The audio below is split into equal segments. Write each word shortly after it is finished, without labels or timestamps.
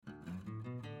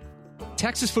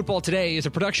Texas Football Today is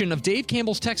a production of Dave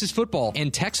Campbell's Texas Football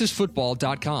and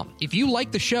TexasFootball.com. If you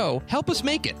like the show, help us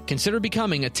make it. Consider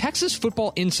becoming a Texas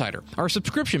Football Insider, our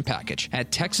subscription package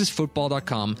at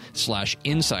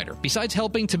TexasFootball.com/insider. Besides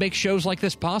helping to make shows like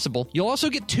this possible, you'll also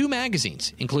get 2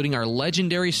 magazines, including our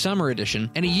legendary Summer Edition,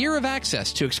 and a year of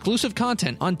access to exclusive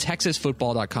content on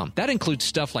TexasFootball.com. That includes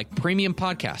stuff like premium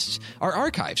podcasts, our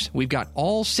archives. We've got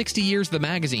all 60 years of the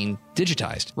magazine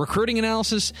digitized, recruiting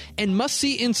analysis, and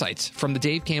must-see insights from the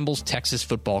Dave Campbell's Texas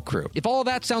Football crew. If all of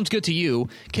that sounds good to you,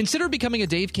 consider becoming a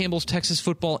Dave Campbell's Texas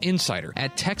Football Insider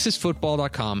at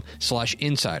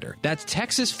TexasFootball.com/insider. That's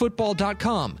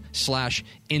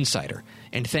TexasFootball.com/insider.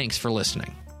 And thanks for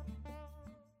listening.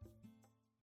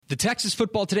 The Texas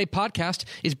Football Today podcast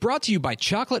is brought to you by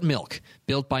Chocolate Milk,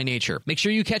 built by nature. Make sure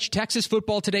you catch Texas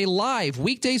Football Today live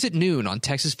weekdays at noon on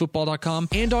TexasFootball.com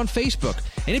and on Facebook.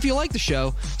 And if you like the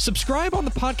show, subscribe on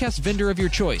the podcast vendor of your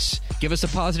choice. Give us a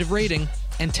positive rating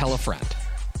and tell a friend.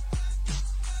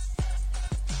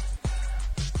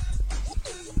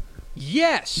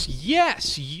 Yes,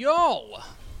 yo!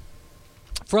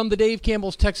 From the Dave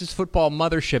Campbell's Texas Football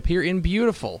Mothership here in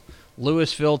beautiful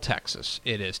Lewisville, Texas.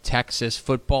 It is Texas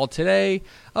Football Today,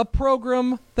 a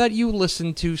program that you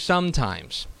listen to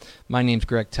sometimes. My name's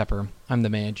Greg Tepper. I'm the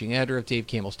managing editor of Dave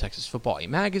Campbell's Texas Football, a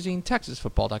magazine,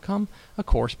 TexasFootball.com, a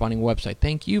corresponding website.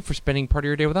 Thank you for spending part of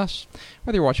your day with us.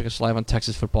 Whether you're watching us live on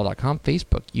TexasFootball.com,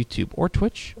 Facebook, YouTube, or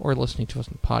Twitch, or listening to us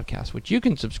on the podcast, which you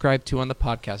can subscribe to on the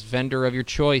podcast vendor of your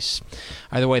choice.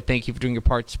 Either way, thank you for doing your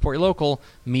part to support your local,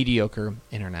 mediocre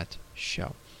internet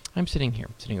show. I'm sitting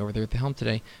over there at the helm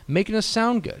today, making us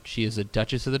sound good. She is the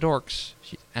Duchess of the Dorks.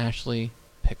 She's Ashley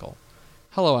Pickle.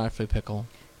 Hello, Ashley Pickle.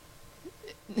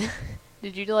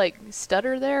 Did you,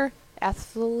 stutter there?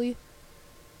 Absolutely.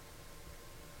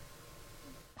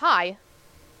 Hi,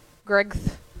 Greg.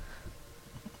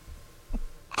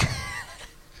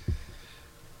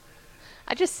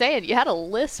 I just saying, you had a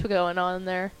lisp going on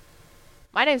there.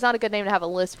 My name's not a good name to have a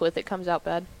lisp with. It comes out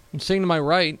bad. And sitting to my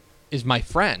right is my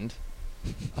friend,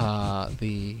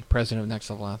 the president of Next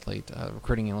Level Athlete,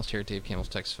 recruiting analyst here at Dave Campbell's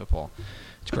Texas Football.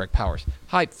 It's Greg Powers.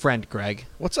 Hi, friend Greg.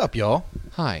 What's up, y'all?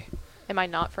 Hi. Am I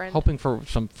not friend? Hoping for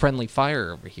some friendly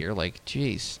fire over here.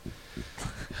 Jeez.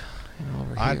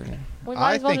 Over here.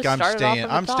 I think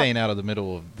I'm staying out of the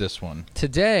middle of this one.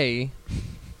 Today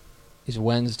is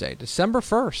Wednesday, December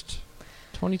 1st,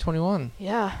 2021.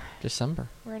 Yeah. December.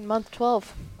 We're in month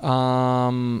 12.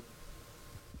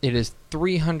 It is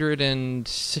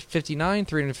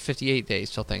 358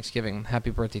 days till Thanksgiving.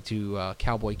 Happy birthday to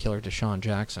Cowboy Killer Deshaun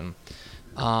Jackson.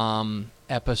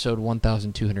 Episode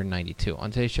 1292.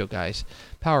 On today's show, guys,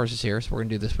 Powers is here, so we're going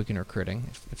to do This Week in Recruiting,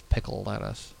 if Pickle will let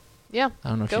us. Yeah, I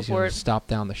don't know if she's going to stop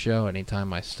down the show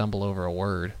anytime I stumble over a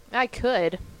word. I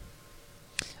could.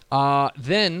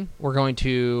 Then we're going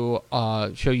to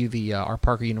show you our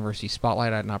Parker University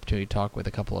Spotlight. I had an opportunity to talk with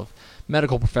a couple of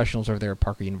medical professionals over there at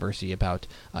Parker University about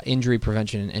injury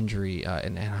prevention and injury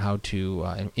and how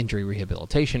to injury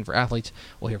rehabilitation for athletes.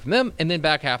 We'll hear from them. And then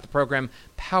back half the program,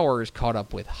 Powers caught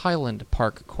up with Highland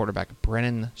Park quarterback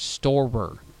Brennan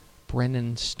Storer.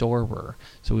 So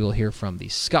we will hear from the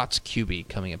Scots QB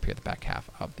coming up here at the back half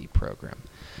of the program.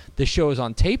 This show is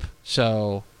on tape,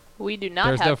 so... We do not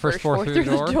There's have no first four through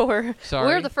the door. Sorry.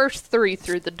 We're the first 3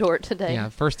 through the door today. Yeah,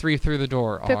 first 3 through the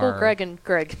door Pickle, are... Greg, and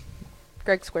Greg.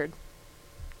 Greg squared.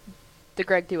 The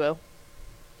Greg duo.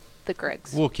 The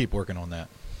Gregs. We'll keep working on that.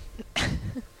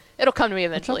 It'll come to me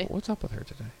eventually. What's up with her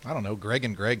today? I don't know. Greg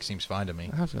and Greg seems fine to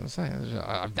me. I was going to say,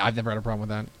 I've never had a problem with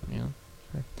that.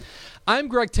 I'm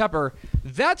Greg Tepper.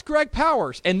 That's Greg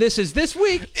Powers. And this is This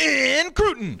Week in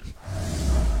Cruton.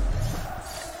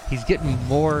 He's getting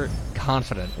more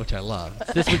confident, which I love.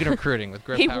 This Week in Recruiting with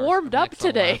Greg Powers. He warmed up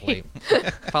today.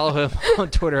 Follow him on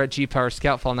Twitter at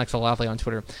GPowerScout. Follow Next Level Athlete on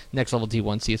Twitter, Next Level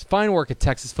D1C. His fine work at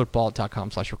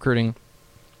TexasFootball.com/recruiting.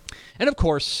 And, of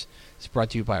course, it's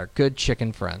brought to you by our good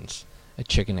chicken friends at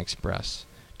Chicken Express.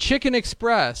 Chicken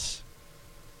Express.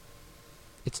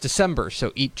 It's December,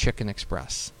 so eat Chicken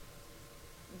Express.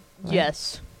 Right?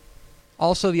 Yes.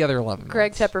 Also the other 11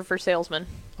 Greg months. Tepper for salesman.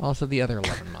 Also the other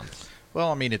 11 months. Well,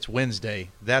 I mean, it's Wednesday.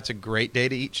 That's a great day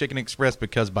to eat Chicken Express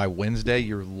because by Wednesday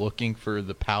you're looking for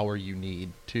the power you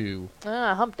need to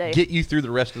hump day. Get you through the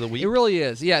rest of the week. It really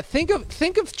is. Yeah, think of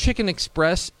Chicken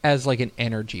Express as like an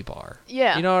energy bar.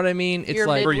 Yeah. You know what I mean? It's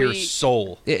like for your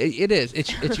soul. It is.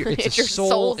 It's a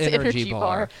soul energy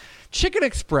bar. Chicken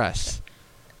Express.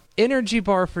 Energy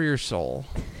bar for your soul.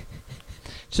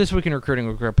 So This Week in Recruiting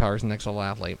with Greg Powers and Next Level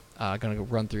Athlete. Going to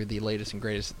run through the latest and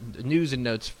greatest news and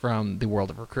notes from the world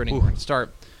of recruiting. We're going to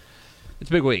start. It's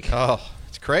a big week. Oh,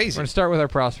 It's We're crazy. going to start with our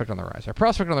prospect on the rise. Our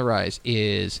prospect on the rise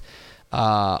is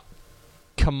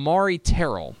Kamari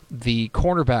Terrell, the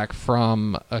cornerback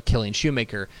from Killian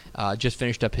Shoemaker, just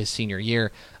finished up his senior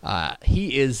year.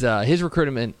 He is his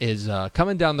recruitment is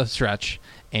coming down the stretch,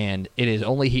 and it is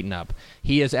only heating up.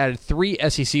 He has added 3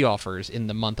 SEC offers in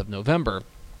the month of November: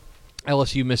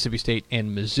 LSU, Mississippi State,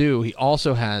 and Mizzou. He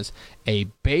also has a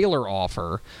Baylor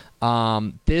offer.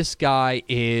 This guy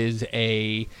is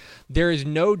there is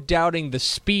no doubting the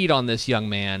speed on this young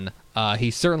man. He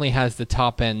certainly has the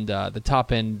top end,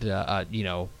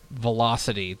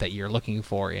 velocity that you're looking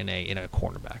for in a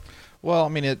cornerback. Well, I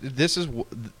mean, this is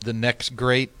the next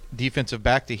great defensive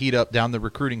back to heat up down the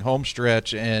recruiting home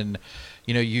stretch, and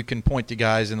you can point to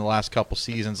guys in the last couple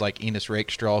seasons like Enos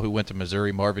Rakestraw, who went to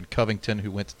Missouri, Marvin Covington, who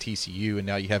went to TCU, and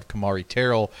now you have Kamari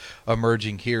Terrell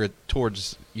emerging here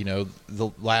towards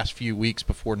the last few weeks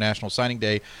before National Signing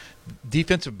Day.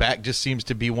 Defensive back just seems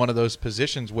to be one of those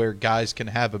positions where guys can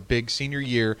have a big senior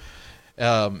year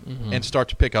and start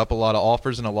to pick up a lot of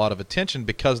offers and a lot of attention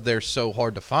because they're so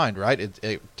hard to find, right?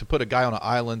 To put a guy on an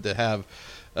island to have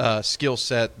a skill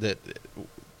set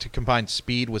to combine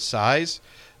speed with size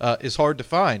is hard to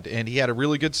find. And he had a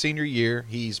really good senior year.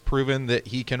 He's proven that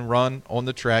he can run on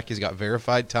the track. He's got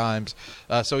verified times.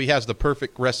 So he has the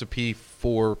perfect recipe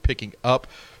for picking up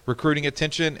recruiting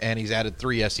attention, and he's added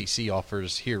 3 SEC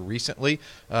offers here recently.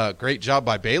 Great job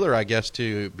by Baylor, I guess,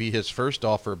 to be his first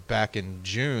offer back in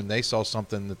June. They saw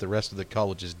something that the rest of the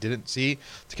colleges didn't see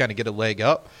to kind of get a leg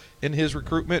up in his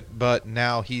recruitment, but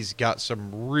now he's got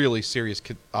some really serious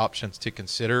options to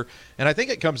consider. And I think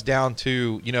it comes down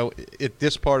to, at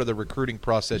this part of the recruiting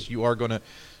process, you are going to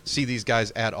see these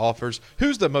guys add offers.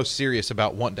 Who's the most serious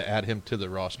about wanting to add him to the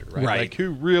roster, right? Like,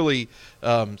 who really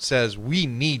says, we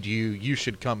need you, you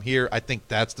should come here? I think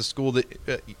that's the school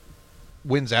that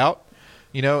wins out,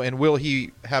 and will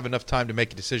he have enough time to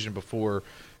make a decision before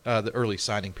the early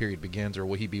signing period begins, or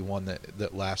will he be one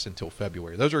that lasts until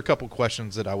February? Those are a couple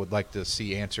questions that I would like to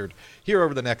see answered here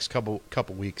over the next couple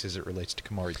weeks as it relates to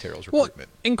Kamari Terrell's recruitment.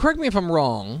 Well, and correct me if I'm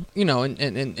wrong,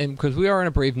 and because we are in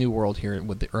a brave new world here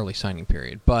with the early signing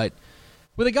period, but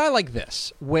with a guy like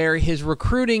this, where his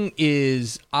recruiting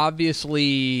is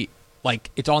obviously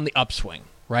like it's on the upswing,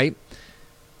 right?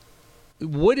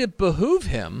 Would it behoove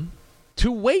him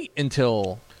to wait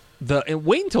until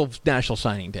National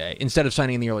Signing Day instead of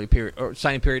signing in the early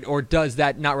period, or does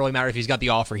that not really matter? If he's got the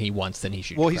offer he wants, then he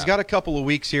should. Well, he's got a couple of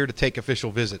weeks here to take official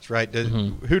visits, right?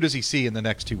 Who does he see in the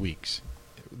next 2 weeks?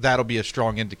 That'll be a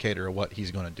strong indicator of what he's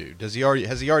going to do. Has he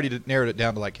already narrowed it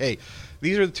down to like, hey,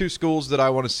 these are the 2 schools that I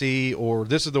want to see, or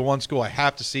this is the one school I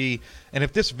have to see, and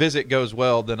if this visit goes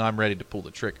well, then I'm ready to pull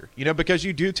the trigger. Because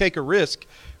you do take a risk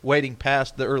waiting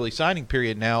past the early signing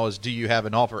period now. Is do you have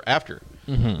an offer after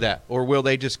that, or will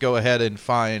they just go ahead and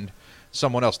find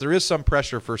someone else? There is some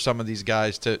pressure for some of these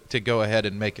guys to go ahead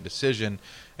and make a decision,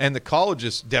 and the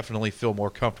colleges definitely feel more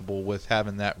comfortable with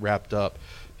having that wrapped up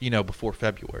before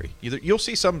February. You'll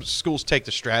see some schools take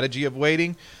the strategy of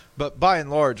waiting, but by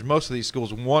and large, most of these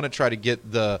schools want to try to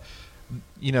get the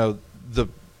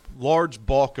large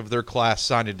bulk of their class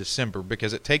signed in December,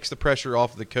 because it takes the pressure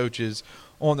off of the coaches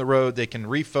on the road. They can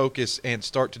refocus and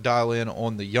start to dial in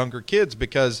on the younger kids,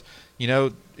 because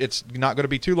it's not going to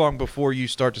be too long before you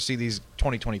start to see these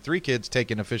 2023 kids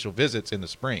taking official visits in the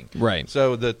spring. Right.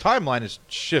 So the timeline has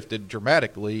shifted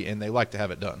dramatically, and they like to have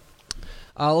it done.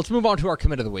 Let's move on to our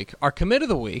commit of the week. Our commit of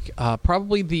the week,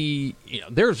 probably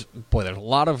there's a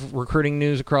lot of recruiting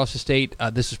news across the state.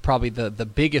 This is probably the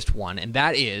biggest one, and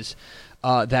that is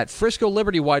that Frisco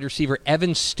Liberty wide receiver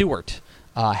Evan Stewart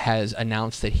has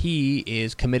announced that he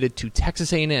is committed to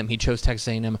Texas A&M. He chose Texas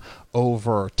A&M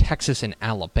over Texas and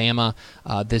Alabama.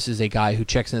 This is a guy who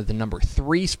checks in at the number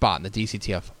 3 spot in the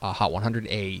DCTF Hot 100,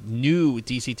 a new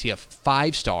DCTF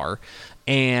 5-star,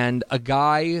 and a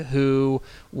guy who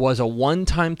was a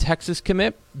one-time Texas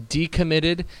commit,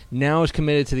 decommitted, now is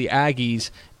committed to the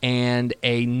Aggies, and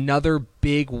another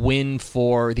big win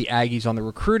for the Aggies on the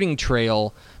recruiting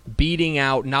trail, beating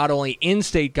out not only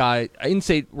in-state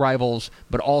rivals,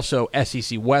 but also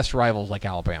SEC West rivals like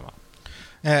Alabama.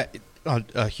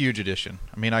 A huge addition.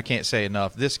 I mean, I can't say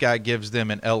enough. This guy gives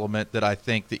them an element that I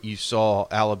think that you saw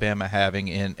Alabama having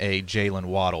in a Jalen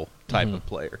Waddle type of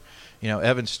player.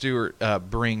 Evan Stewart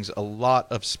brings a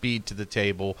lot of speed to the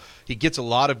table. He gets a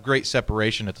lot of great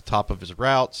separation at the top of his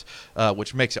routes,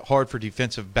 which makes it hard for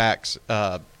defensive backs,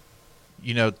 to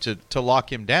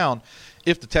lock him down.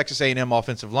 If the Texas A&M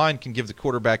offensive line can give the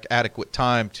quarterback adequate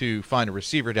time to find a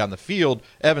receiver down the field,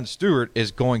 Evan Stewart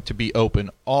is going to be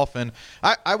open often.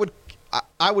 I would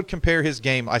I would compare his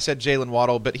game. I said Jalen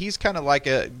Waddle, but he's kind of like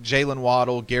a Jalen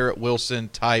Waddle, Garrett Wilson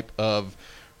type of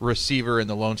receiver in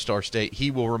the Lone Star State. He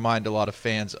will remind a lot of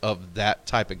fans of that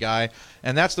type of guy,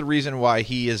 and that's the reason why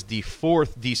he is the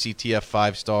 4th DCTF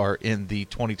 5-star in the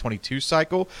 2022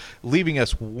 cycle, leaving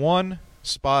us one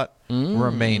spot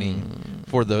remaining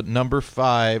for the number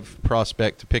 5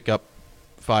 prospect to pick up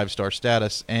 5-star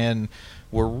status, and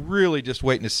we're really just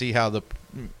waiting to see how the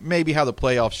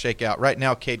playoffs shake out. Right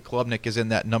now, Cade Klubnik is in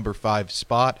that number 5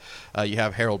 spot. You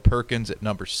have Harold Perkins at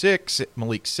number 6,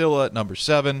 Malik Silla at number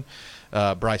 7,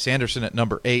 Bryce Anderson at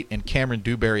number 8, and Cameron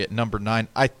Dewberry at number 9.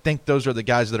 I think those are the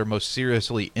guys that are most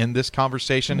seriously in this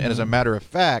conversation. And as a matter of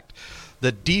fact,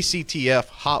 the DCTF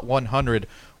Hot 100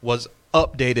 was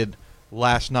updated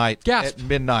last night at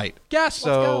midnight.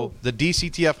 So the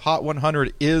DCTF Hot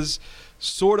 100 is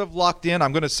sort of locked in.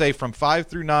 I'm going to say from 5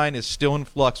 through 9 is still in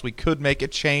flux. We could make a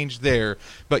change there,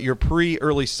 but your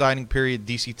pre-early signing period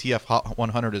DCTF Hot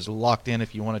 100 is locked in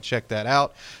if you want to check that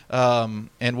out.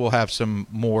 And we'll have some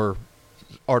more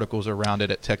articles around it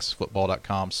at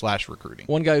texasfootball.com/recruiting.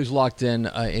 One guy who's locked in,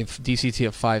 if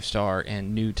DCTF 5-star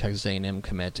and new Texas A&M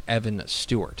commit, Evan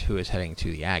Stewart, who is heading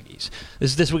to the Aggies.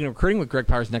 This is This Week in Recruiting with Greg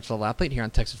Powers, Next Level Athlete, here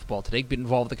on Texas Football Today. Get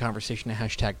involved with the conversation at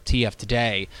hashtag TF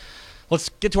Today. Let's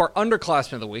get to our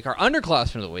underclassmen of the week. Our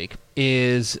underclassmen of the week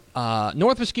is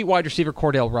North Mesquite wide receiver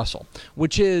Cordell Russell,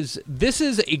 this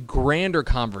is a grander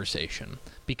conversation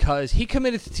because he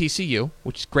committed to TCU,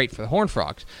 which is great for the Horned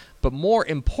Frogs, but more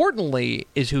importantly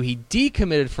is who he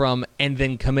decommitted from and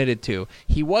then committed to.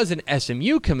 He was an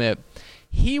SMU commit.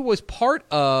 He was part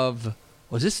of,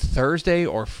 was this Thursday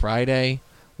or Friday?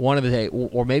 One of the days,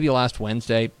 or maybe last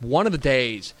Wednesday, one of the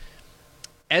days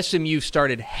SMU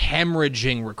started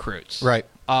hemorrhaging recruits. Right.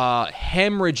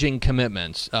 Hemorrhaging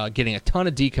commitments, getting a ton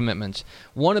of decommitments.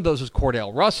 One of those was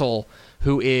Cordell Russell,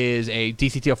 who is a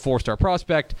DCTF 4-star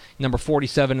prospect, number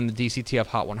 47 in the DCTF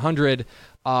Hot 100.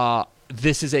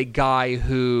 This is a guy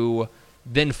who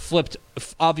then flipped,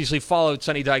 obviously followed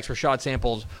Sonny Dykes, Rashad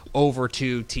Samples over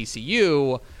to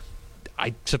TCU.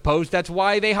 I suppose that's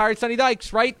why they hired Sonny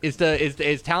Dykes, right? Is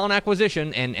talent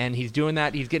acquisition, and he's doing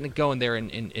that. He's getting it going there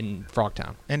in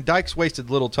Frogtown. And Dykes wasted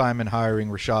little time in hiring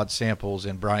Rashad Samples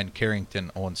and Brian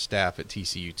Carrington on staff at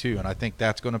TCU too, and I think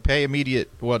that's going to pay immediate.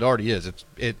 Well, it already is.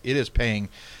 It is paying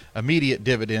immediate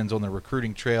dividends on the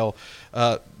recruiting trail.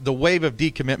 The wave of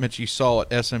decommitments you saw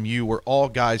at SMU were all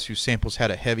guys whose Samples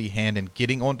had a heavy hand in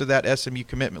getting onto that SMU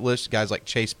commitment list. Guys like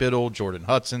Chase Biddle, Jordan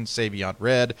Hudson, Savion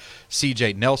Red,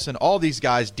 C.J. Nelson. All these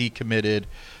guys decommitted,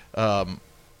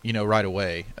 right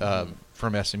away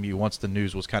from SMU once the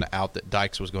news was kind of out that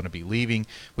Dykes was going to be leaving.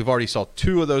 We've already saw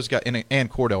 2 of those guys,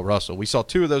 and Cordell Russell. We saw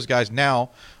 2 of those guys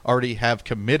now already have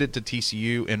committed to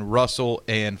TCU, in Russell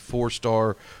and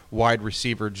 4-star wide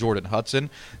receiver Jordan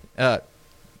Hudson.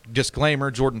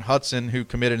 Disclaimer, Jordan Hudson, who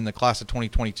committed in the class of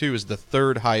 2022, is the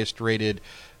 3rd highest rated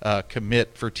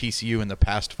commit for TCU in the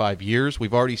past 5 years.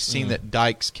 We've already seen that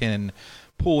Dykes can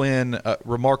pull in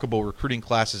remarkable recruiting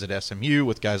classes at SMU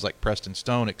with guys like Preston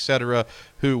Stone, etc.,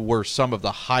 who were some of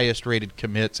the highest rated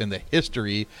commits in the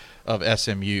history of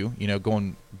SMU,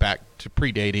 going back to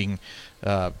predating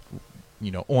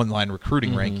online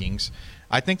recruiting rankings.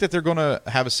 I think that they're going to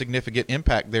have a significant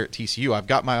impact there at TCU. I've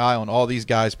got my eye on all these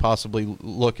guys possibly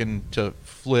looking to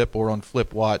flip or on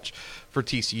flip watch for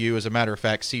TCU. As a matter of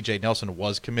fact, C.J. Nelson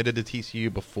was committed to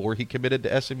TCU before he committed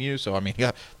to SMU. So,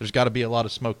 there's got to be a lot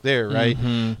of smoke there, right?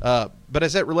 But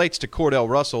as it relates to Cordell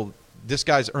Russell, this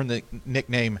guy's earned the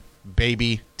nickname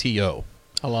Baby T.O.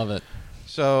 I love it.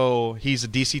 So he's a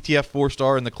DCTF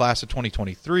 4-star in the class of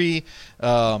 2023.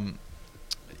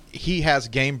 He has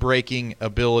game-breaking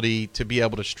ability to be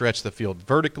able to stretch the field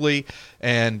vertically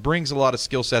and brings a lot of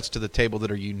skill sets to the table that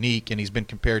are unique, and he's been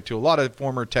compared to a lot of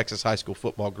former Texas high school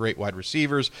football great wide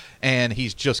receivers, and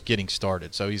he's just getting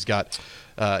started. So he's got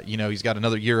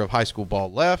another year of high school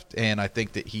ball left, and I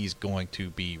think that he's going to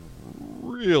be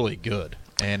really good.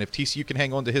 And if TCU can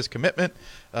hang on to his commitment,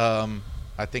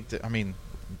 I think that,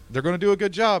 they're going to do a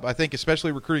good job, I think,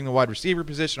 especially recruiting the wide receiver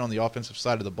position on the offensive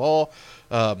side of the ball.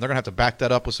 They're going to have to back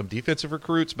that up with some defensive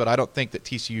recruits, but I don't think that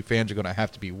TCU fans are going to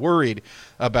have to be worried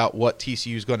about what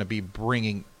TCU is going to be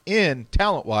bringing in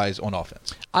talent-wise on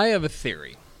offense. I have a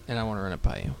theory, and I want to run it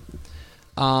by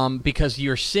you. Because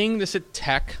you're seeing this at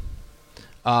Tech,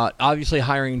 obviously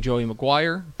hiring Joey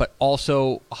McGuire, but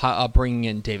also bringing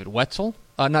in David Wetzel.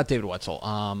 Not David Wetzel,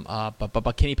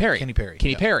 but Kenny Perry. Kenny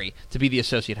Perry to be the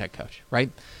associate head coach, right?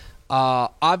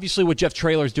 Obviously, what Jeff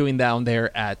Traylor's doing down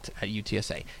there at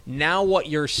UTSA. Now what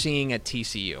you're seeing at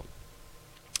TCU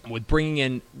with bringing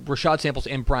in Rashad Samples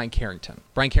and Brian Carrington.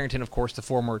 Brian Carrington, of course, the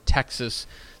former Texas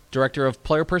director of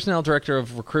player personnel, director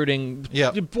of recruiting.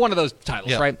 Yeah. One of those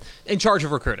titles, Yeah. right? In charge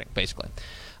of recruiting, basically.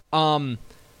 All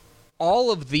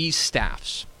of these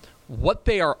staffs, what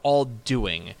they are all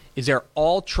doing is they're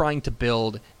all trying to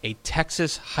build a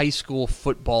Texas high school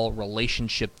football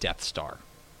relationship Death Star.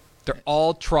 They're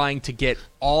all trying to get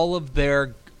all of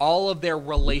their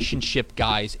relationship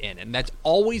guys in, and that's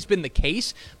always been the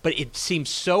case, but it seems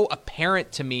so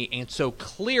apparent to me and so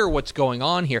clear what's going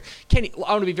on here. I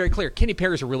want to be very clear, Kenny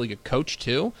Perry's a really good coach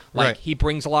too. Right. He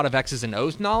brings a lot of X's and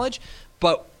O's knowledge,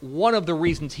 but one of the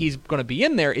reasons he's going to be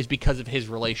in there is because of his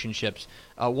relationships.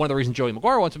 One of the reasons Joey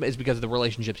McGuire wants him is because of the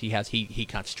relationships he has. He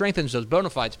kind of strengthens those bona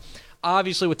fides.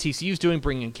 Obviously, what TCU's doing,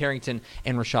 bringing in Carrington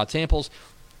and Rashad Samples,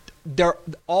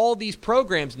 all these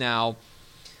programs now,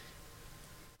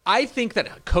 I think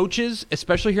that coaches,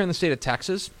 especially here in the state of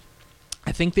Texas,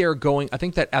 I think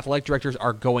that athletic directors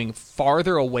are going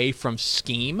farther away from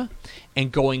scheme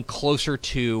and going closer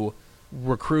to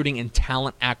recruiting and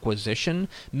talent acquisition.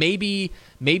 Maybe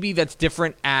that's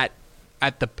different at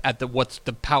the what's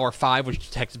the Power 5, which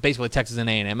is basically Texas and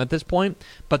A&M at this point.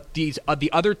 But the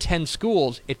other 10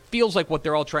 schools, it feels like what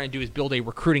they're all trying to do is build a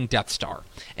recruiting Death Star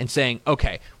and saying,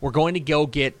 okay, we're going to go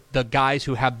get the guys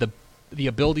who have the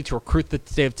ability to recruit the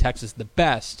state of Texas the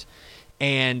best,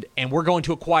 and we're going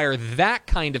to acquire that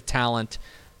kind of talent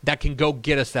that can go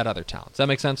get us that other talent. Does that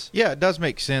make sense? Yeah, it does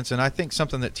make sense, and I think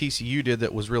something that TCU did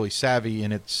that was really savvy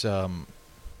in its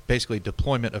basically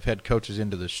deployment of head coaches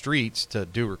into the streets to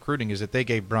do recruiting is that they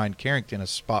gave Brian Carrington a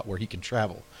spot where he can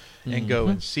travel and go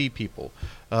and see people.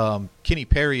 Kenny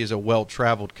Perry is a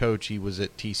well-traveled coach. He was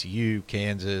at TCU,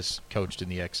 Kansas, coached in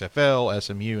the XFL,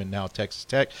 SMU, and now Texas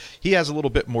Tech. He has a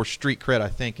little bit more street cred, I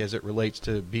think, as it relates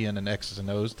to being an X's and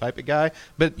O's type of guy.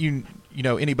 But you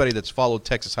know, anybody that's followed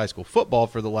Texas high school football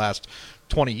for the last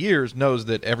 20 years knows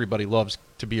that everybody loves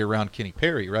to be around Kenny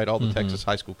Perry, right? All the Texas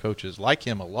high school coaches like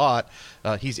him a lot.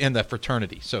 He's in that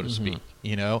fraternity, so to speak,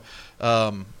 you know.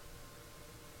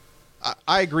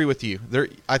 I agree with you.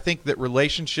 I think that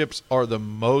relationships are the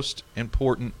most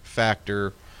important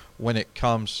factor when it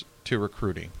comes to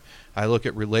recruiting. I look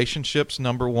at relationships,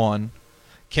 number one.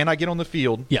 Can I get on the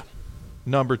field? Yeah.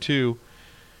 Number two,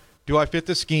 do I fit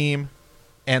the scheme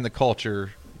and the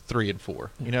culture? 3 and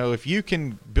 4. You know, if you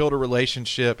can build a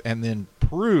relationship and then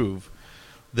prove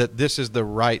that this is the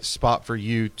right spot for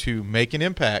you to make an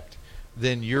impact,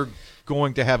 then you're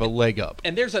going to have a leg up.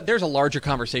 And there's a larger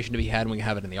conversation to be had when we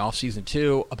have it in the offseason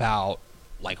too about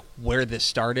like where this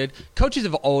started. Coaches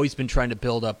have always been trying to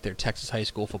build up their Texas high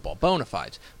school football bona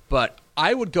fides, but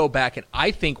I would go back and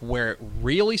I think where it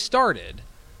really started,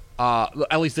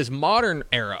 at least this modern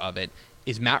era of it,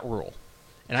 is Matt Rule.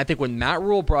 And I think when Matt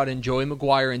Rule brought in Joey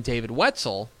McGuire and David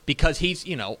Wetzel, because he's,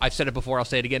 you know, I've said it before, I'll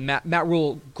say it again, Matt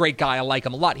Rule, great guy, I like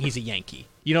him a lot. He's a Yankee.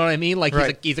 You know what I mean? Like,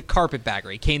 right. he's a carpetbagger.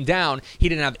 He came down, he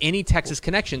didn't have any Texas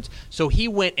connections, so he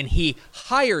went and he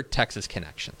hired Texas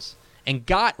connections and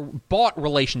bought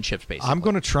relationships, basically. I'm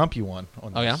going to trump you on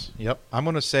this. Oh, yeah? Yep. I'm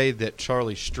going to say that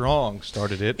Charlie Strong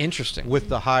started it. Interesting. With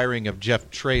the hiring of Jeff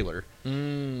Traylor.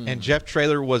 And Jeff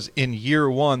Traylor was, in year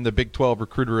one, the Big 12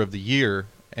 Recruiter of the Year.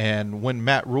 And when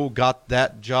Matt Rule got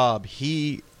that job,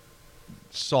 he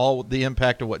saw the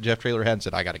impact of what Jeff Traylor had and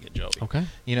said, I got to get Joey. Okay.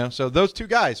 You know, so those two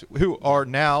guys who are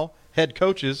now head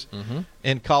coaches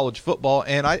in college football.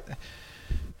 And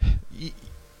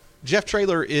Jeff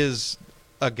Traylor is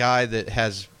a guy that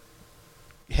has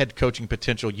head coaching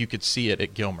potential. You could see it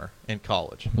at Gilmer in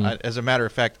college. As a matter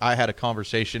of fact, I had a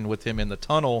conversation with him in the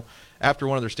tunnel after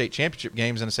one of their state championship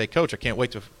games and I say, Coach, I can't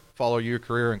wait to follow your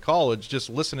career in college. Just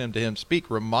listening to him speak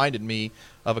reminded me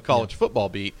of a college football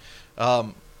beat.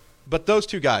 But those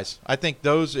two guys, I think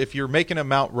those, if you're making a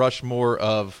Mount Rushmore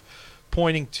of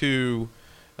pointing to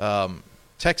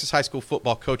Texas high school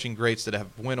football coaching greats that have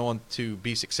went on to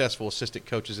be successful assistant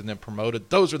coaches and then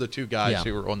promoted, those are the two guys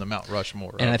who are on the Mount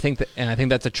Rushmore. And I think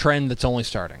that's a trend that's only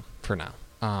starting for now.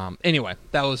 Anyway,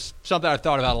 that was something I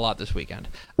thought about a lot this weekend.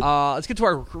 Let's get to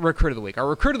our recruit of the week. Our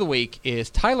recruit of the week is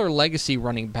Tyler Legacy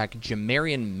running back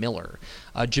Jamarian Miller.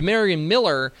 Jamarian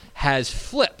Miller has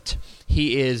flipped.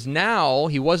 He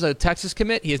was a Texas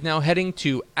commit. He is now heading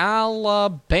to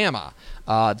Alabama.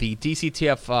 The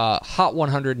DCTF Hot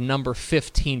 100 number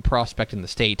 15 prospect in the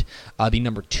state. The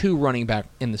number 2 running back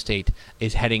in the state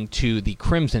is heading to the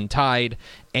Crimson Tide.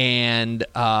 And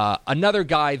another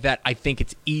guy that I think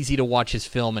it's easy to watch his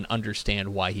film and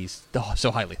understand why he's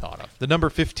so highly thought of. The number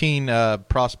 15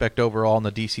 prospect overall in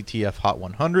the DCTF Hot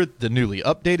 100, the newly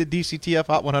updated DCTF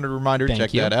Hot 100 reminder.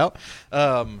 Check that out.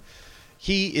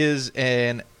 He is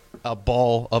a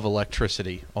ball of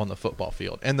electricity on the football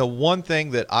field. And the one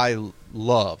thing that I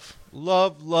love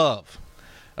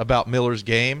about Miller's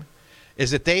game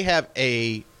is that they have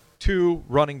a 2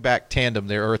 running back tandem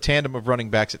there, or a tandem of running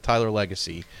backs at Tyler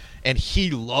Legacy, and he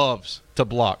loves to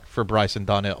block for Bryson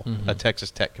Donnell, a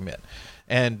Texas Tech commit.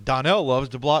 And Donnell loves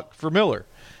to block for Miller.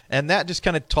 And that just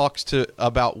kind of talks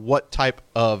about what type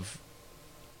of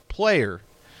player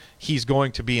he's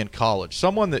going to be in college.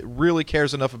 Someone that really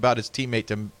cares enough about his teammate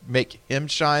to make him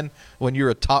shine when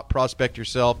you're a top prospect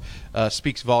yourself,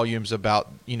 speaks volumes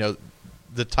about,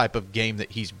 the type of game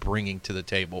that he's bringing to the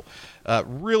table.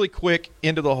 Really quick,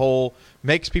 into the hole,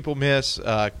 makes people miss,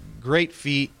 great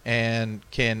feet, and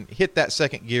can hit that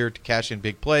second gear to cash in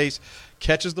big plays.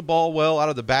 Catches the ball well out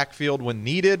of the backfield when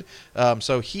needed.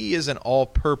 So he is an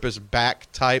all-purpose back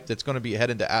type that's going to be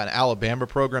headed to an Alabama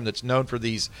program that's known for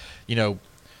these,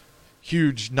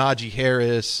 huge Najee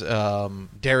Harris,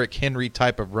 Derrick Henry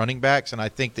type of running backs, and I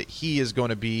think that he is going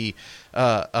to be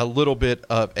a little bit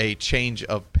of a change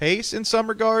of pace in some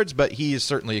regards, but he is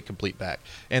certainly a complete back.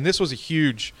 And this was a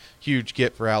huge, huge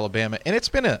get for Alabama. And it's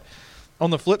been on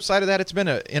the flip side of that, it's been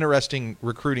an interesting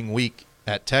recruiting week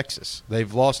at Texas.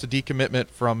 They've lost a decommitment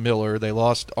from Miller. They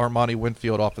lost Armani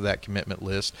Winfield off of that commitment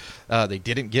list. They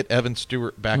didn't get Evan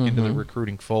Stewart back into the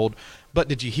recruiting fold. But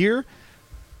did you hear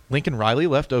Lincoln Riley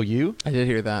left OU? I did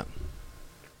hear that.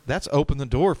 That's opened the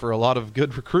door for a lot of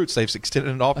good recruits. They've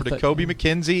extended an offer to Kobe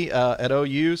McKenzie at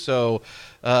OU. So,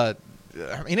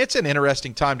 it's an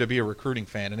interesting time to be a recruiting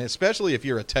fan, and especially if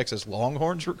you're a Texas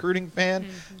Longhorns recruiting fan.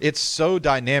 It's so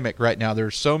dynamic right now.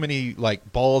 There's so many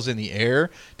balls in the air.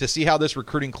 To see how this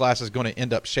recruiting class is going to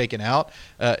end up shaking out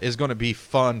is going to be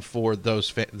fun for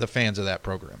the fans of that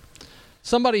program.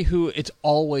 Somebody who it's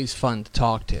always fun to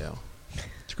talk to.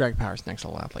 It's Greg Powers, Next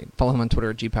Level Athlete. Follow him on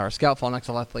Twitter at GPowersScout. Follow Next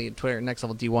Level Athlete on Twitter at Next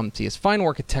Level D1. See his fine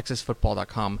work at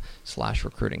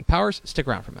TexasFootball.com/recruiting. Powers, stick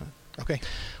around for a minute. Okay.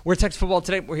 We're Texas Football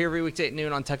Today. We're here every weekday at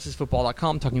noon on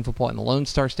TexasFootball.com, talking football in the Lone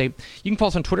Star State. You can follow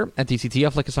us on Twitter at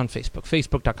DCTF. Like us on Facebook,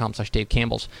 Facebook.com/Dave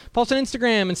Campbell's. Follow us on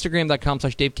Instagram,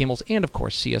 Instagram.com/Dave Campbell's. And, of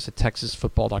course, see us at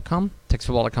TexasFootball.com.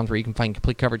 TexasFootball.com is where you can find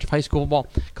complete coverage of high school football,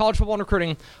 college football, and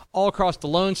recruiting all across the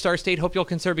Lone Star State. Hope you'll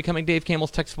consider becoming Dave Campbell's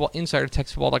Texas Football Insider at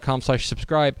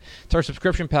TexasFootball.com/subscribe. It's our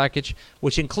subscription package,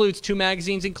 which includes 2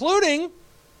 magazines, including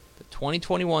the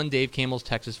 2021 Dave Campbell's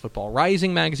Texas Football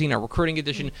Rising magazine, our recruiting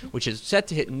edition, which is set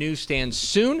to hit newsstands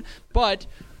soon, but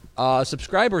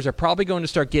subscribers are probably going to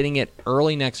start getting it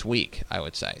early next week, I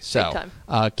would say. So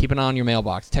keep an eye on your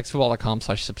mailbox,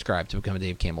 TexasFootball.com/subscribe to become a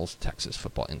Dave Campbell's Texas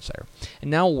Football Insider. And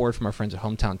now a word from our friends at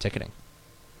Hometown Ticketing.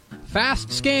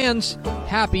 Fast scans,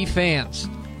 happy fans.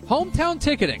 Hometown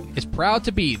Ticketing is proud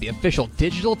to be the official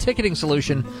digital ticketing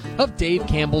solution of Dave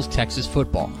Campbell's Texas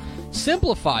Football.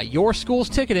 Simplify your school's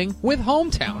ticketing with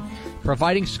Hometown,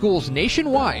 providing schools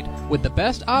nationwide with the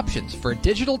best options for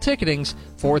digital ticketings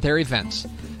for their events.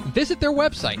 Visit their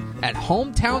website at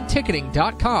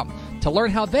hometownticketing.com to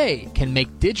learn how they can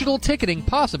make digital ticketing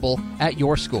possible at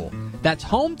your school. That's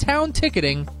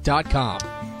hometownticketing.com.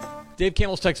 Dave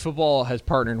Campbell's Texas Football has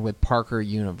partnered with Parker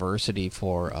University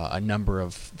for a number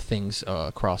of things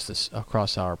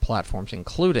across our platforms,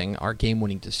 including our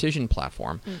game-winning decision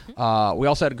platform. We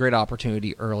also had a great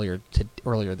opportunity earlier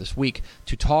this week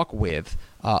to talk with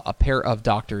a pair of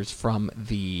doctors from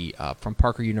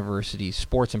Parker University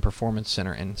Sports and Performance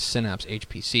Center and Synapse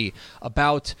HPC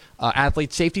about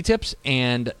athlete safety tips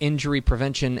and injury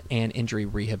prevention and injury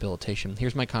rehabilitation.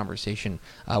 Here's my conversation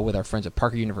with our friends at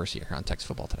Parker University here on Texas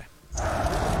Football Today.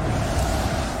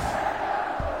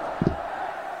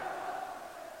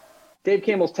 Dave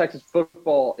Campbell's Texas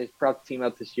Football is proud to team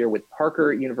up this year with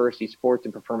Parker University Sports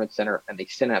and Performance Center and the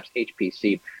Synapse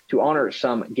HPC to honor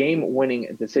some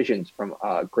game-winning decisions from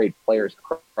great players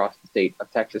across the state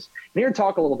of Texas. And here to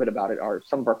talk a little bit about it are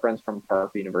some of our friends from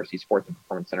Parker University Sports and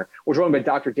Performance Center. We're joined by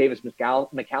Dr. Davis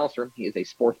McAllister. He is a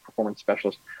sports performance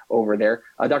specialist over there.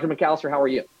 Dr. McAllister, how are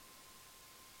you?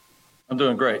 I'm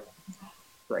doing great.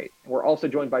 Great. We're also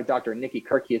joined by Dr. Nikki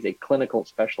Kirk. He is a clinical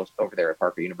specialist over there at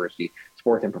Parker University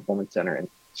Sports and Performance Center and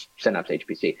Synapse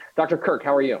HPC. Dr. Kirk,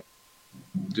 how are you?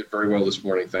 Did very well this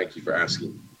morning. Thank you for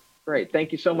asking. Great.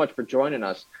 Thank you so much for joining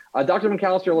us. Dr.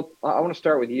 McAllister, I want to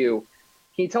start with you.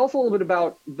 Can you tell us a little bit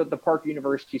about the Parker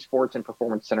University Sports and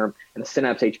Performance Center and the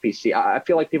Synapse HPC? I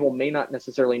feel like people may not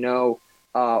necessarily know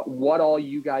what all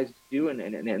you guys do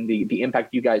and the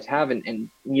impact you guys have and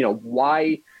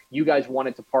why you guys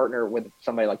wanted to partner with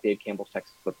somebody like Dave Campbell's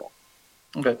Texas Football.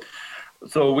 Okay.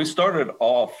 So we started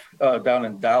off down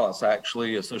in Dallas,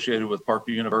 actually, associated with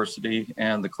Parker University.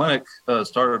 And the clinic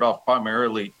started off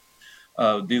primarily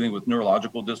dealing with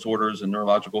neurological disorders and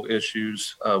neurological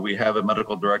issues. We have a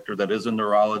medical director that is a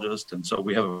neurologist, and so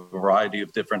we have a variety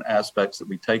of different aspects that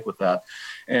we take with that.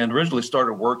 And originally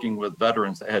started working with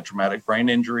veterans that had traumatic brain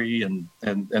injury and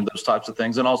those types of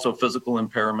things, and also physical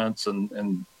impairments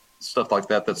and stuff like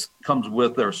that comes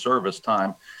with their service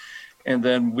time. And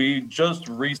then we just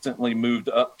recently moved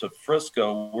up to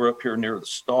Frisco. We're up here near the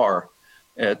Star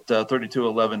at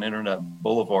 3211 Internet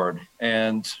Boulevard.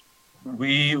 And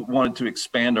we wanted to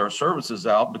expand our services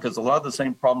out because a lot of the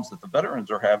same problems that the veterans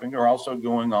are having are also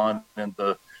going on in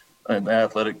the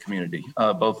athletic community,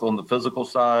 both on the physical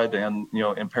side and,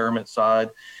 impairment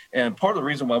side. And part of the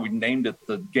reason why we named it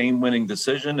the game-winning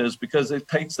decision is because it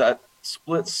takes that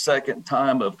split-second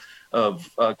time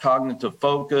of cognitive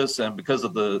focus, and because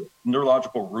of the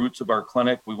neurological roots of our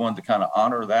clinic, we wanted to kind of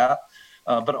honor that.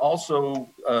 But also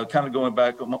kind of going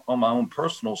back on my own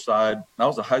personal side, I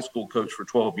was a high school coach for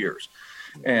 12 years.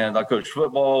 And I coached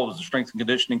football, was a strength and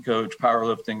conditioning coach,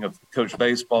 powerlifting, I've coached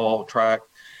baseball, track.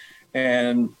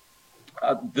 And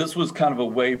this was kind of a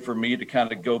way for me to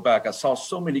kind of go back. I saw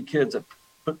so many kids that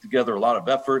put together a lot of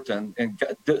effort and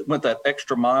went that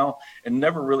extra mile and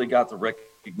never really got the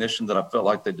recognition that I felt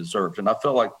like they deserved. And I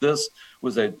felt like this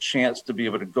was a chance to be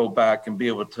able to go back and be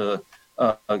able to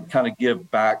kind of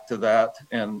give back to that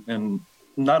and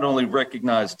not only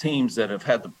recognize teams that have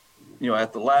had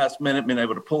at the last minute been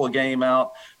able to pull a game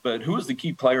out, but who was the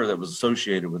key player that was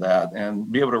associated with that,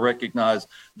 and be able to recognize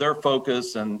their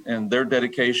focus and their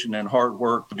dedication and hard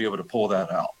work to be able to pull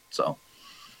that out. So.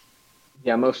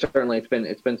 Yeah, most certainly.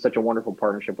 It's been such a wonderful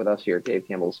partnership with us here at Dave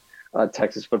Campbell's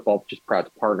Texas Football. Just proud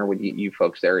to partner with you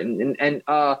folks there. And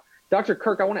Dr.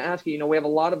 Kirk, I want to ask you. We have a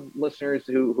lot of listeners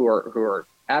who are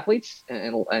athletes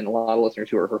and a lot of listeners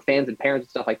who are fans and parents and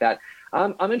stuff like that.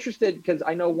 I'm interested because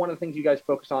I know one of the things you guys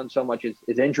focus on so much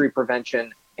is injury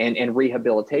prevention and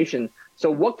rehabilitation.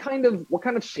 So what kind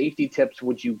of safety tips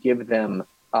would you give them,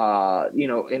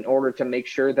 in order to make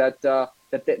sure that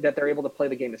they're able to play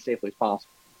the game as safely as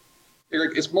possible?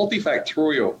 Eric, it's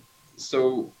multifactorial.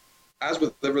 So as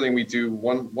with everything we do,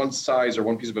 one size or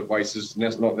one piece of advice is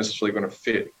not necessarily going to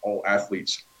fit all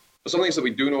athletes. But some things that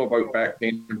we do know about back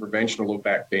pain and prevention of low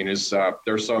back pain is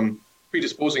there's some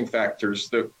predisposing factors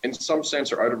that in some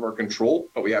sense are out of our control,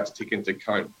 but we have to take into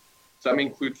account. So that may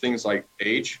include things like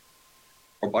age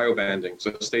or biobanding,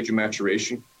 so stage of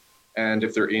maturation, and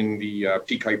if they're in the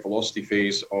peak height velocity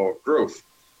phase of growth.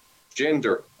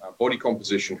 Gender, body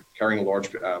composition, carrying a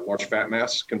large fat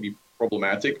mass can be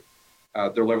problematic.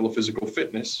 Their level of physical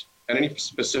fitness, and any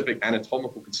specific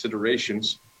anatomical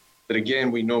considerations that,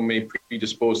 again, we know may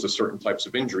predispose to certain types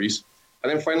of injuries. And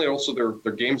then finally, also their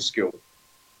game skill.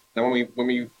 Now, when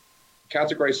we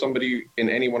categorize somebody in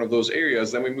any one of those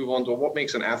areas, then we move on to what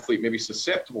makes an athlete maybe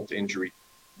susceptible to injury.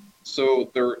 So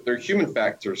they're human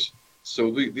factors.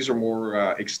 So these are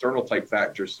more external type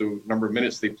factors. So number of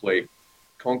minutes they play,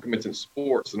 concomitant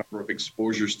sports, the number of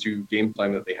exposures to game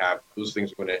time that they have, those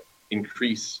things are going to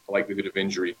increase the likelihood of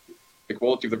injury. The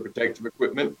quality of the protective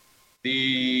equipment,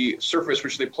 the surface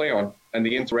which they play on, and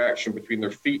the interaction between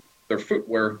their feet, their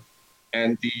footwear,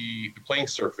 and the playing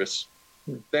surface.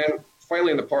 Then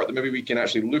finally, in the part that maybe we can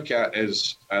actually look at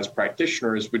as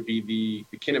practitioners would be the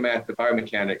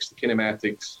biomechanics, the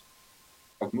kinematics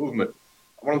of movement.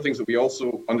 One of the things that we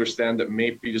also understand that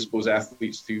may predispose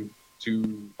athletes to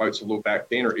bouts of low back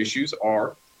pain or issues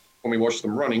are, when we watch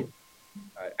them running,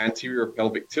 anterior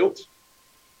pelvic tilt,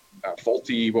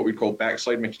 faulty what we call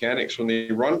backside mechanics when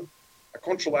they run, a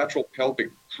contralateral pelvic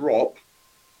drop,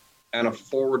 and a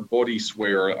forward body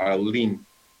sway or lean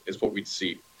is what we'd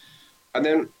see. And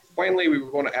then finally, we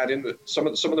want to add in some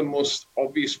of the most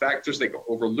obvious factors that get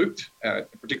overlooked,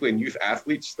 particularly in youth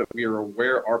athletes, that we are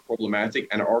aware are problematic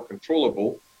and are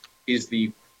controllable, is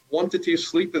the quantity of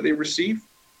sleep that they receive.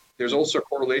 There's also a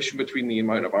correlation between the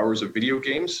amount of hours of video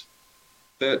games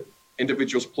that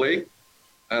individuals play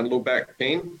and low back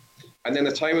pain, and then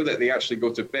the time that they actually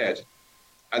go to bed.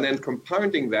 And then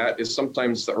compounding that is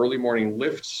sometimes the early morning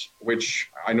lifts, which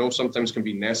I know sometimes can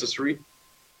be necessary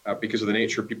because of the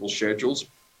nature of people's schedules,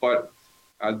 but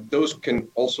those can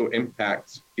also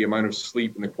impact the amount of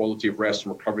sleep and the quality of rest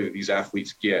and recovery that these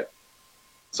athletes get.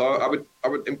 So I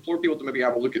would implore people to maybe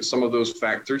have a look at some of those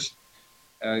factors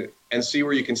and see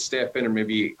where you can step in and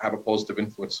maybe have a positive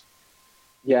influence.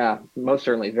 Yeah, most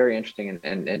certainly. Very interesting.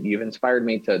 And you've inspired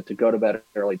me to go to bed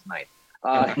early tonight.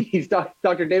 He's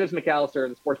Dr. Davis McAllister,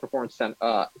 the sports performance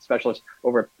specialist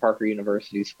over at Parker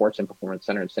University Sports and Performance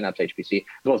Center and Synapse HPC, as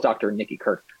well as Dr. Nikki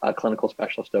Kirk, clinical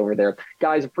specialist over there.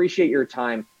 Guys, appreciate your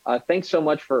time. Thanks so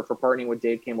much for partnering with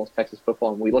Dave Campbell's Texas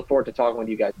Football, and we look forward to talking with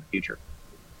you guys in the future.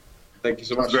 Thank you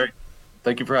so much. Great.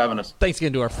 Thank you for having us. Thanks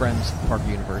again to our friends at Parker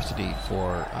University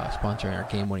for sponsoring our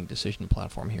game-winning decision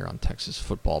platform here on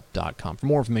TexasFootball.com. For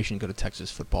more information, go to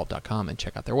TexasFootball.com and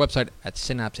check out their website at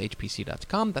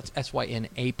synapsehpc.com. That's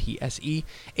SYNAPSE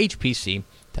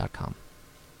HPC.com.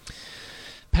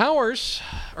 Powers,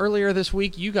 earlier this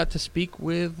week, you got to speak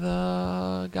with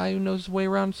a guy who knows his way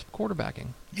around quarterbacking.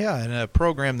 Yeah, and a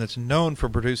program that's known for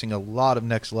producing a lot of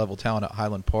next-level talent at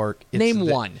Highland Park. Name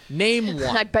one.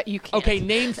 I bet you can. Okay,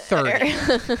 name 30.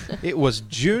 It was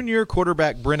junior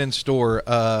quarterback Brennan Storr.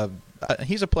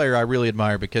 He's a player I really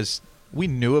admire because we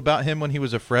knew about him when he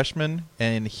was a freshman,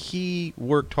 and he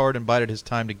worked hard and bided his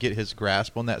time to get his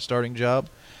grasp on that starting job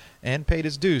and paid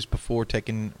his dues before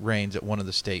taking reins at one of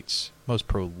the state's most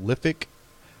prolific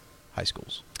high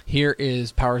schools. Here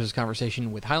is Powers'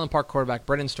 conversation with Highland Park quarterback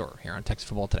Brennan Storr here on Texas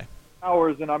Football Today.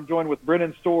 Powers, and I'm joined with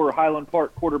Brennan Storr, Highland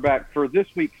Park quarterback, for this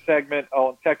week's segment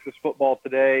on Texas Football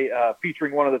Today,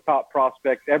 featuring one of the top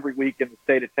prospects every week in the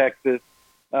state of Texas.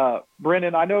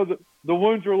 Brennan, I know that the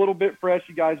wounds are a little bit fresh.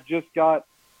 You guys just got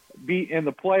beat in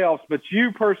the playoffs, but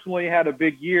you personally had a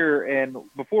big year. And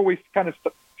before we kind of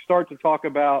start to talk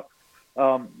about,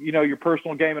 your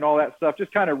personal game and all that stuff,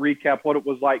 just kind of recap what it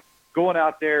was like going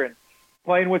out there and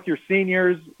playing with your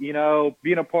seniors,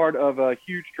 being a part of a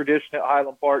huge tradition at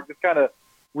Highland Park. Just kind of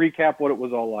recap what it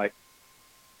was all like.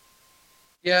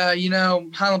 Yeah,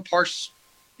 Highland Park's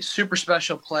a super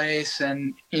special place,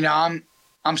 and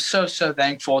I'm so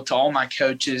thankful to all my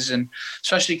coaches, and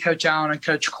especially Coach Allen and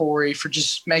Coach Corey, for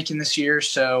just making this year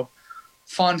so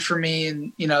fun for me.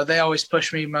 And they always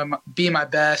push me to be my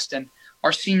best, and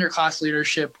our senior class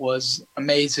leadership was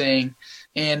amazing.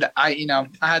 And I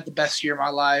had the best year of my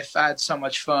life. I had so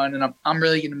much fun, and I'm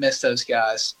really going to miss those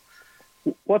guys.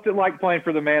 What's it like playing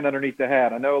for the man underneath the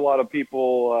hat? I know a lot of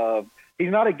people,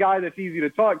 he's not a guy that's easy to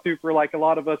talk to for like a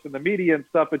lot of us in the media and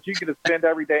stuff, but you get to spend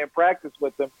every day in practice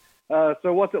with him.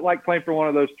 So what's it like playing for one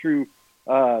of those true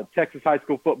Texas high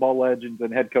school football legends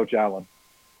and head coach Allen?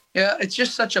 Yeah, it's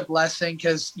just such a blessing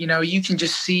because, you can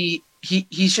just see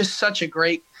he's just such a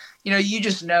great, you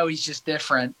just know he's just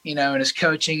different, in his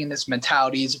coaching and his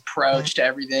mentality, his approach to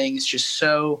everything is just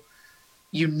so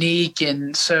unique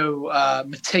and so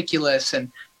meticulous.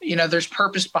 And, there's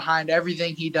purpose behind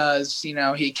everything he does. He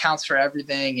accounts for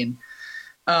everything.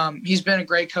 And he's been a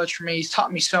great coach for me. He's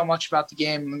taught me so much about the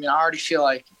game. I mean, I already feel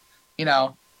like,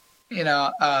 I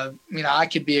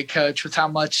could be a coach with how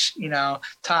much,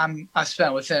 time I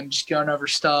spent with him just going over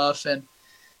stuff. And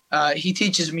he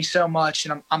teaches me so much,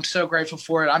 and I'm so grateful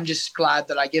for it. I'm just glad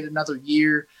that I get another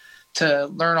year to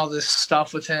learn all this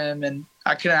stuff with him, and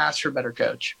I couldn't ask for a better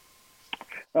coach.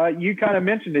 You kind of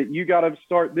mentioned it. You got to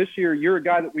start this year. You're a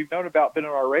guy that we've known about, been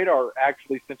on our radar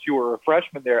actually since you were a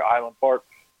freshman there at Highland Park,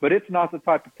 but it's not the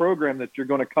type of program that you're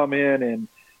going to come in and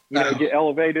get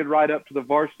elevated right up to the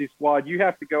varsity squad. You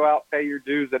have to go out, pay your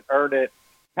dues, and earn it.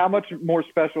 How much more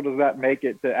special does that make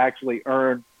it to actually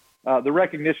earn the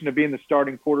recognition of being the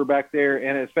starting quarterback there,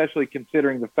 and especially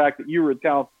considering the fact that you were a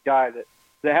talented guy that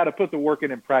had to put the work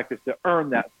in practice to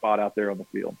earn that spot out there on the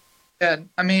field? Yeah,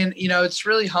 I mean, it's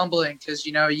really humbling because,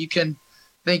 you can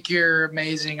think you're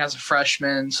amazing as a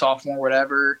freshman, sophomore,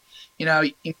 whatever.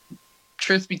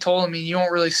 Truth be told, you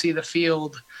don't really see the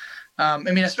field.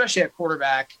 Especially at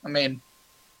quarterback. I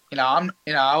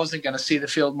wasn't going to see the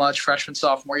field much freshman,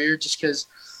 sophomore year just because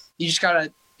you just got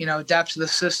to, adapt to the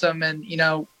system. And,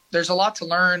 there's a lot to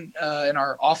learn in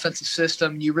our offensive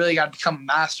system. You really got to become a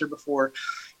master before,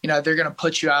 they're going to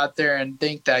put you out there and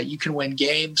think that you can win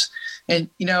games. And,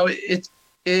 it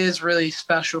is really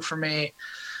special for me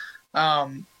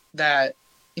that,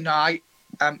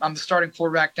 I'm the starting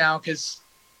quarterback now because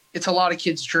it's a lot of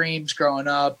kids' dreams growing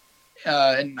up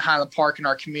in Highland Park in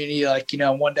our community. Like,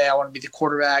 one day I want to be the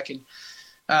quarterback. And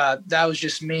that was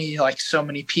just me, like so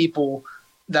many people.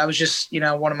 That was just,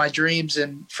 one of my dreams.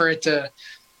 And for it to,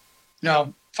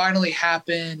 finally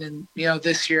happen. And,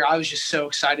 this year I was just so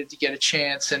excited to get a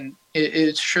chance, and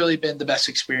it's truly been the best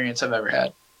experience I've ever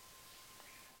had.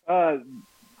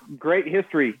 Great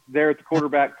history there at the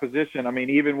quarterback position.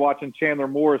 Even watching Chandler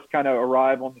Morris kind of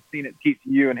arrive on the scene at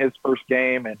TCU in his first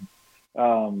game and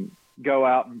go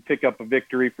out and pick up a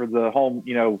victory for the home,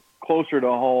 closer to a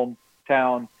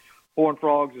hometown. Horned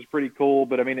Frogs is pretty cool,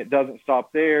 but it doesn't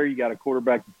stop there. You got a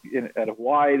quarterback at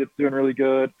Hawaii that's doing really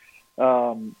good.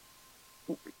 Do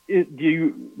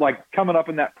you like coming up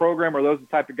in that program? Are those the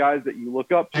type of guys that you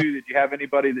look up to? Did you have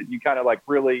anybody that you kind of like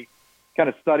really kind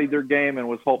of studied their game and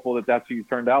was hopeful that that's who you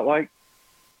turned out like?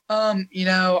 I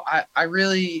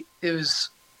really,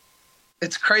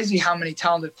 it's crazy how many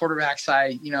talented quarterbacks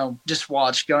I, just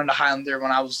watched going to Highlander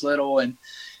when I was little. And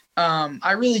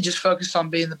I really just focused on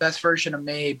being the best version of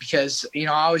me because, I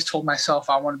always told myself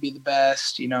I want to be the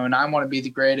best, and I want to be the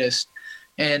greatest.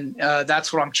 And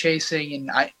that's what I'm chasing.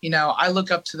 And I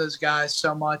look up to those guys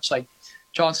so much, like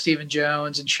John Stephen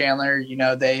Jones and Chandler.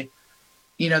 They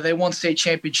won state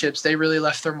championships. They really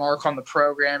left their mark on the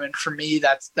program. And for me,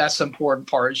 that's the important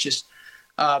part. It's just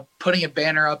putting a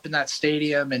banner up in that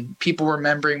stadium and people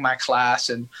remembering my class.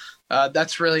 And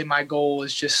that's really my goal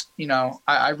is just,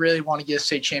 I really want to get a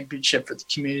state championship for the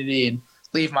community and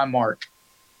leave my mark.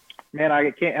 Man,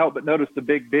 I can't help but notice the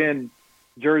Big Ben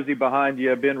jersey behind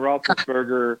you, Ben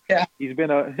Roethlisberger. Yeah. He's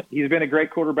been a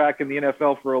great quarterback in the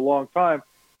NFL for a long time,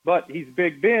 but he's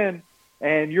Big Ben,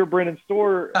 and you're Brennan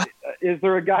Storr. Is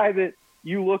there a guy that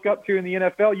you look up to in the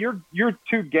NFL? You're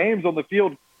 2 games on the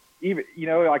field. Even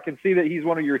I can see that he's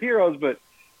one of your heroes, but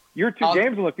your 2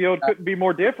 games on the field couldn't be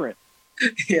more different.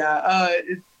 Yeah,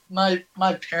 my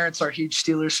parents are huge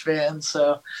Steelers fans,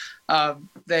 so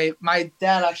my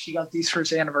dad actually got these for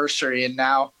his anniversary, and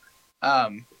now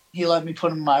he let me put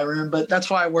them in my room. But that's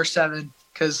why I wear 7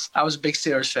 because I was a big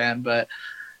Steelers fan. But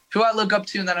who I look up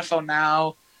to in the NFL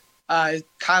now is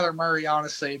Kyler Murray,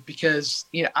 honestly, because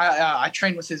I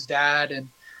trained with his dad, and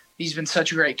he's been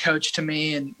such a great coach to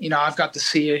me, and I've got to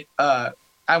see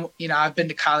I've been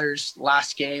to Kyler's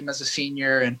last game as a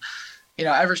senior, and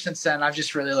ever since then, I've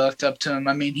just really looked up to him.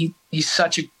 I mean, he's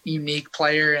such a unique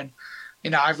player,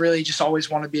 and I've really just always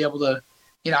want to be able to.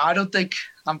 I don't think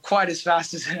I'm quite as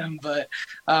fast as him, but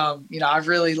I've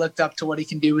really looked up to what he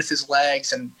can do with his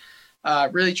legs, and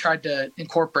really tried to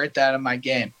incorporate that in my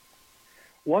game.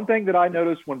 One thing that I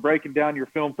noticed when breaking down your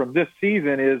film from this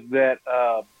season is that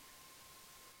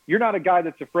you're not a guy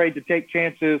that's afraid to take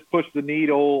chances, push the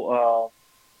needle.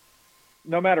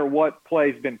 No matter what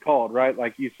play's been called, right?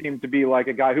 Like you seem to be like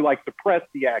a guy who likes to press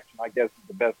the action, I guess is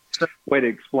the best way to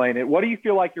explain it. What do you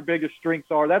feel like your biggest strengths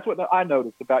are? That's what I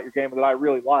noticed about your game that I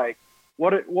really like.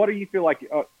 What do you feel like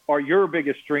are your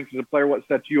biggest strengths as a player? What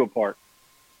sets you apart?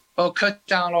 Well, Coach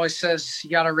Allen always says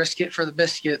you got to risk it for the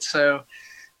biscuit. So,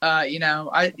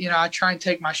 I try and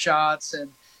take my shots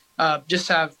and just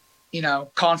have,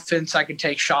 confidence I can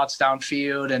take shots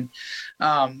downfield. And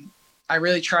I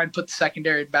really try and put the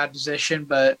secondary in bad position,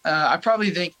 but I probably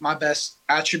think my best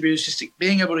attribute is just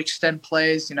being able to extend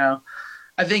plays.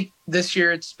 I think this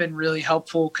year it's been really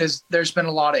helpful because there's been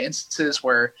a lot of instances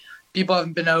where people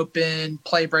haven't been open,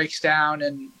 play breaks down,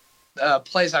 and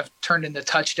plays I've turned into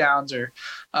touchdowns or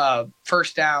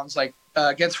first downs. Like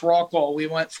against Rockwall, we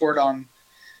went for it on,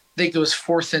 I think it was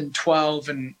 4th and 12,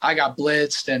 and I got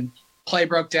blitzed and play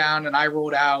broke down, and I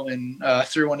rolled out and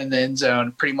threw one in the end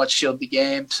zone, pretty much sealed the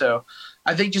game. So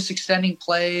I think just extending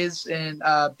plays and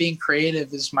being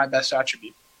creative is my best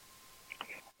attribute.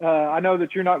 I know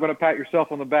that you're not going to pat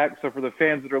yourself on the back, so for the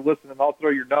fans that are listening, I'll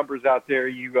throw your numbers out there.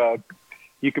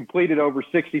 You completed over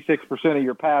 66% of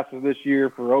your passes this year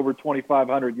for over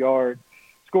 2,500 yards,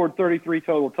 scored 33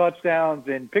 total touchdowns,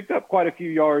 and picked up quite a few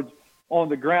yards on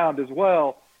the ground as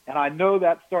well. And I know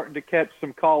that's starting to catch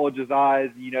some colleges'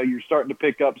 eyes. You're starting to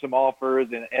pick up some offers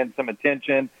and some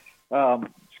attention.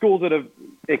 Schools that have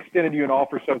extended you an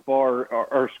offer so far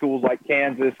are schools like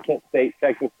Kansas, Kent State,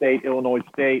 Texas State, Illinois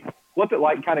State. What's it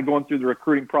like kind of going through the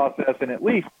recruiting process and at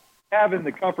least having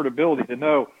the comfortability to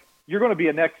know you're going to be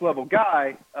a next-level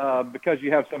guy because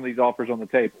you have some of these offers on the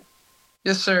table?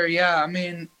 Yes, sir. Yeah, I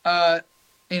mean,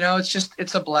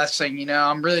 it's a blessing.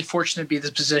 I'm really fortunate to be in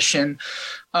this position.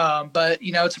 But,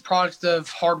 it's a product of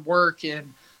hard work,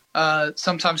 and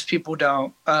sometimes people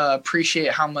don't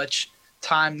appreciate how much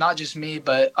time, not just me,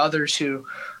 but others who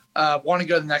want to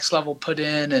go to the next level put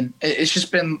in. And it's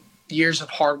just been years of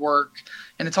hard work,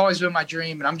 and it's always been my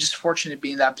dream. And I'm just fortunate to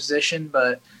be in that position.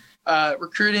 But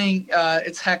recruiting,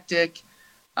 it's hectic.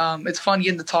 It's fun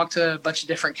getting to talk to a bunch of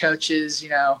different coaches,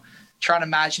 trying to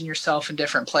imagine yourself in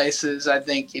different places. I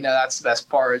think, that's the best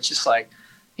part. It's just like,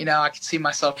 I can see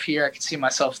myself here. I can see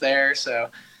myself there. So,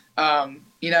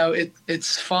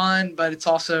 it's fun, but it's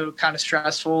also kind of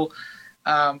stressful.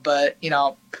 But,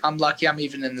 I'm lucky I'm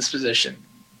even in this position.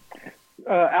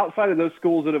 Outside of those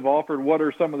schools that have offered, what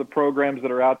are some of the programs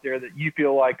that are out there that you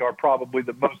feel like are probably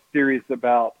the most serious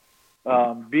about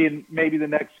being maybe the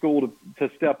next school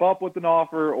to step up with an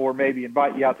offer, or maybe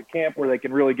invite you out to camp where they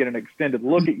can really get an extended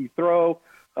look at you throw?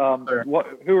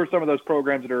 Who are some of those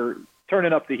programs that are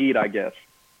turning up the heat, I guess?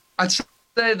 I'd say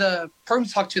the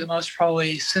programs talked to the most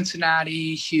probably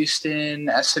Cincinnati, Houston,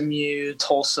 SMU,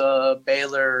 Tulsa,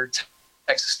 Baylor,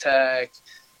 Texas Tech,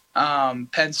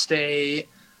 Penn State,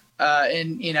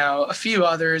 and, a few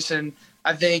others. And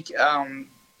I think,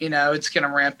 it's going to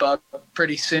ramp up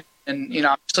pretty soon. And,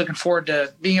 I'm just looking forward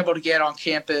to being able to get on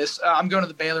campus. I'm going to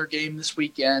the Baylor game this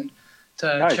weekend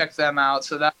to check them out.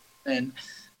 So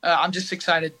I'm just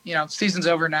excited. Season's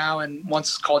over now, and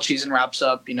once college season wraps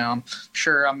up, I'm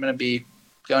sure I'm going to be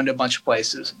going to a bunch of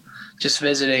places, just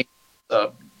visiting.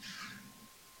 So.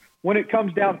 When it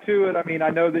comes down to it, I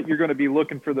know that you're going to be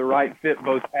looking for the right fit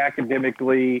both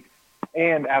academically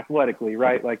and athletically,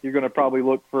 right? Like you're going to probably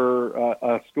look for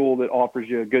a school that offers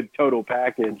you a good total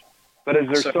package. But is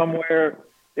there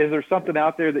something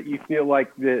out there that you feel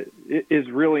like that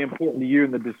is really important to you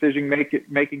in the decision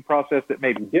making process that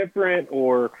may be different,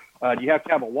 or do you have to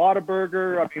have a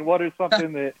Whataburger? What is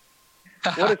something that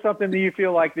you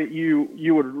feel like that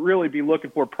you would really be looking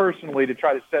for personally to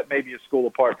try to set maybe a school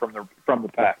apart from the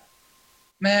pack?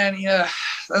 Man, yeah,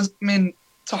 it's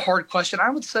a hard question. I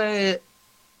would say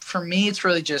for me, it's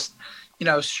really just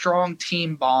strong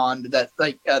team bond, that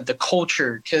the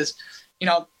culture, because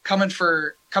coming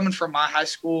from my high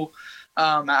school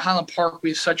at Highland Park, we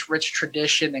have such rich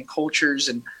tradition and cultures,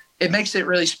 and it makes it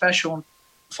really special and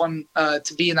fun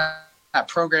to be in that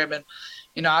program. And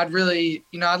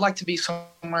I'd like to be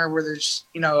somewhere where there's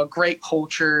a great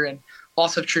culture and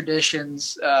lots of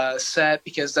traditions set,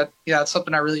 because that's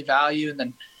something I really value. And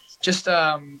then just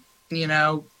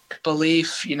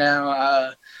belief.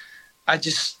 I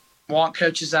just want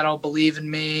coaches that'll believe in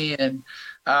me and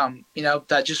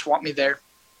that just want me there.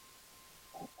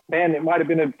 Man, it might have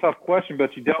been a tough question,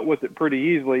 but you dealt with it pretty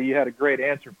easily. You had a great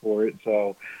answer for it.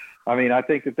 So, I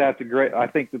think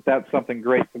that's something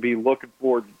great to be looking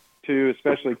forward to,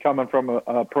 especially coming from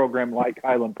a program like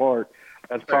Highland Park.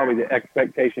 That's probably the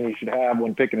expectation you should have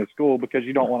when picking a school, because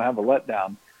you don't want to have a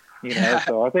letdown.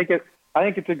 So I think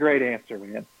it's a great answer,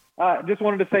 man. Just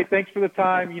wanted to say thanks for the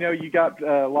time. You got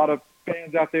a lot of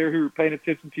fans out there who are paying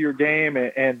attention to your game,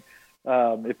 and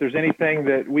if there's anything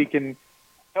that we can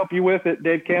help you with at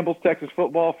Dave Campbell's Texas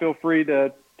Football, feel free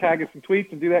to tag us some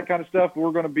tweets and do that kind of stuff.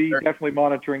 We're going to be definitely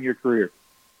monitoring your career.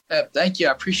 Thank you.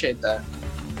 I appreciate that.